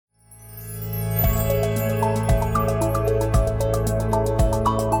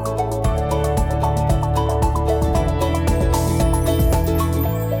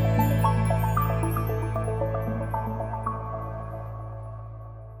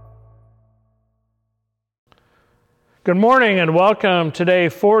Good morning and welcome to day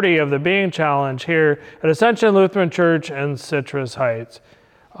 40 of the Being Challenge here at Ascension Lutheran Church in Citrus Heights.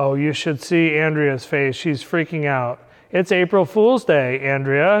 Oh, you should see Andrea's face. She's freaking out. It's April Fool's Day,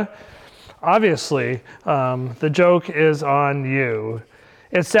 Andrea. Obviously, the joke is on you.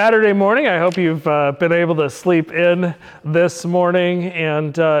 It's Saturday morning. I hope you've been able to sleep in this morning.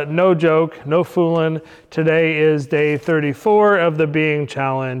 And no joke, no fooling. Today is day 34 of the Being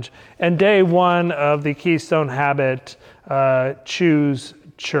Challenge and day 1 of the Keystone Habit Choose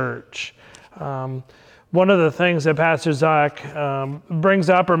Church. One of the things that Pastor Zach brings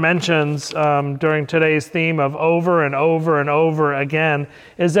up or mentions during today's theme of over and over and over again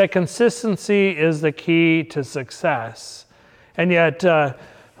is that consistency is the key to success. And yet,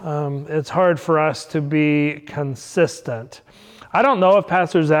 it's hard for us to be consistent. I don't know if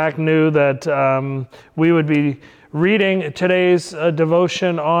Pastor Zach knew that we would be reading today's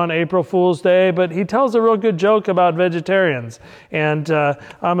devotion on April Fool's Day, but he tells a real good joke about vegetarians. And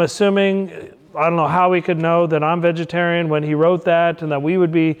I'm assuming, I don't know how he could know that I'm vegetarian when he wrote that and that we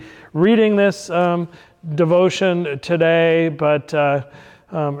would be reading this devotion today, but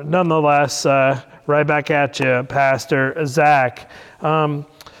nonetheless, right back at you, Pastor Zach.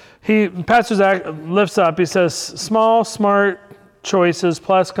 Pastor Zach lifts up, he says, small, smart choices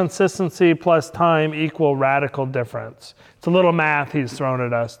plus consistency plus time equal radical difference. It's a little math he's thrown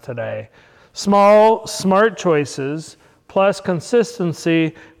at us today. Small, smart choices plus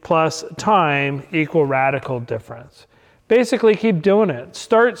consistency plus time equal radical difference. Basically, keep doing it.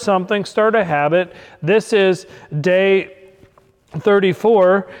 Start something, start a habit. This is day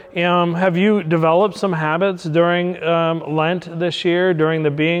 34. Have you developed some habits during Lent this year, during the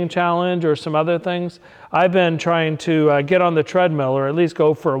Being Challenge or some other things? I've been trying to get on the treadmill or at least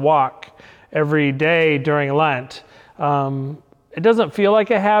go for a walk every day during Lent. It doesn't feel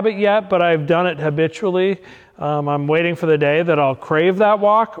like a habit yet, but I've done it habitually. I'm waiting for the day that I'll crave that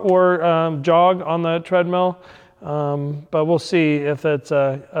walk or jog on the treadmill. But we'll see if it's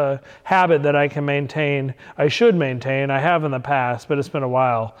a habit that I can maintain. I should maintain. I have in the past, but it's been a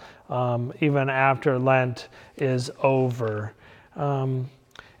while, even after Lent is over.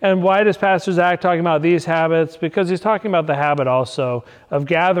 And why does Pastor Zach talking about these habits? Because he's talking about the habit also of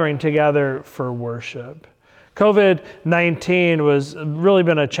gathering together for worship. COVID-19 was really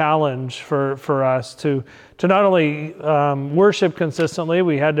been a challenge for us to not only worship consistently,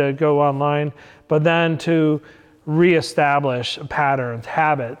 we had to go online, but then to reestablish patterns,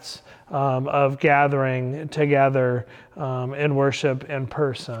 habits of gathering together in worship in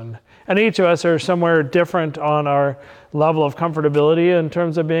person. And each of us are somewhere different on our level of comfortability in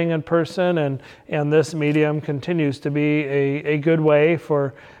terms of being in person, and this medium continues to be a good way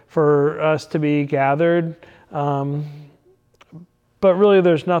for us to be gathered. But really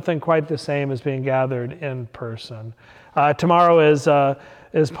there's nothing quite the same as being gathered in person. Tomorrow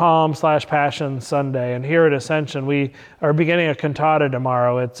is Palm/Passion Sunday, and here at Ascension we are beginning a cantata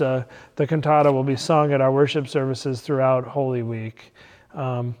tomorrow. It's the cantata will be sung at our worship services throughout Holy Week.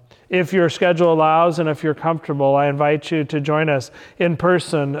 If your schedule allows and if you're comfortable, I invite you to join us in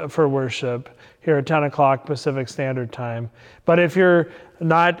person for worship here at 10 o'clock Pacific Standard Time. But if you're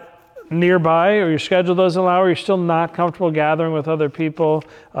not nearby or your schedule doesn't allow or you're still not comfortable gathering with other people,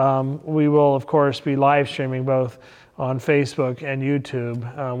 we will, of course, be live streaming both on Facebook and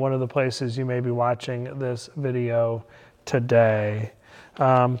YouTube, one of the places you may be watching this video today.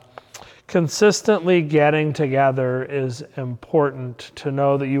 Consistently getting together is important to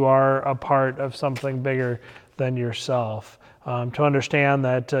know that you are a part of something bigger than yourself. To understand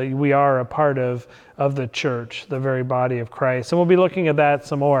that we are a part of the church, the very body of Christ. And we'll be looking at that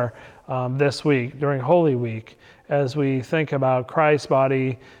some more this week, during Holy Week, as we think about Christ's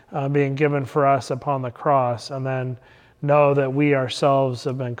body being given for us upon the cross, and then know that we ourselves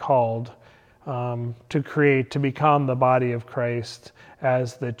have been called to become the body of Christ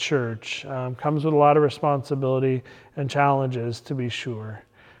as the church. Comes with a lot of responsibility and challenges, to be sure.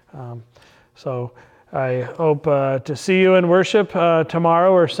 So I hope to see you in worship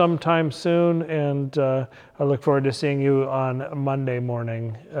tomorrow or sometime soon, and I look forward to seeing you on Monday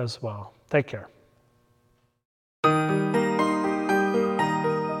morning as well. Take care.